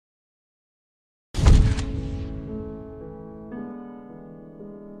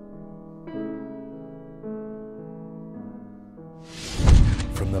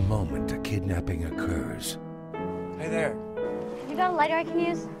From the moment a kidnapping occurs, Hey there. You got a lighter I can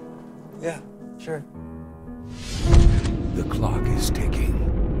use? Yeah, sure. the clock is ticking.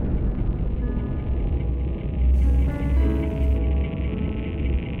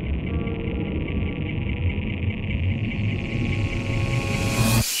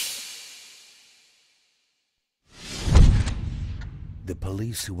 The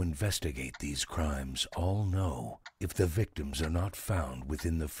police who investigate these crimes all know if the victims are not found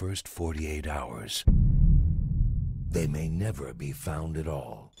within the first 48 hours, they may never be found at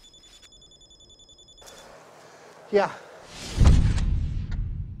all. Yeah.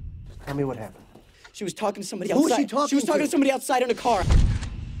 Tell me what happened. She was talking to somebody Who outside. is she talking She was talking to? to somebody outside in a car.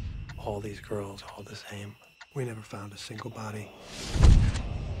 All these girls, all the same. We never found a single body.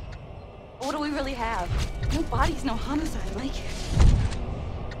 What do we really have? No bodies, no homicide, Mike.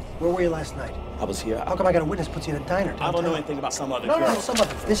 Where were you last night? I was here. How come I got a witness puts you in a diner? I don't know anything about some other No, girl. no, some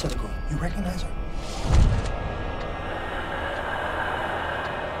other. This other girl. You recognize her?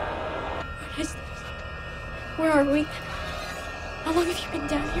 What is this? Where are we? How long have you been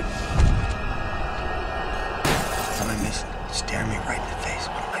down here? What am I missing? Staring me right in the face.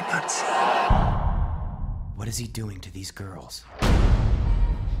 What am I not seeing? What is he doing to these girls?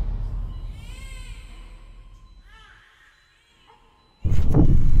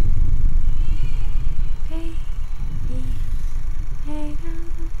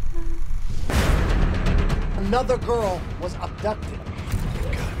 Another girl was abducted. You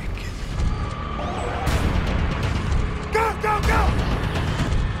gotta be kidding me. Go, go, go!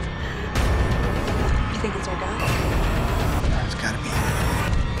 You think it's our guy? It's gotta be.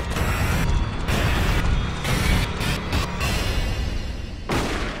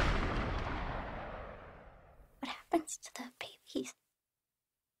 What happens to the babies?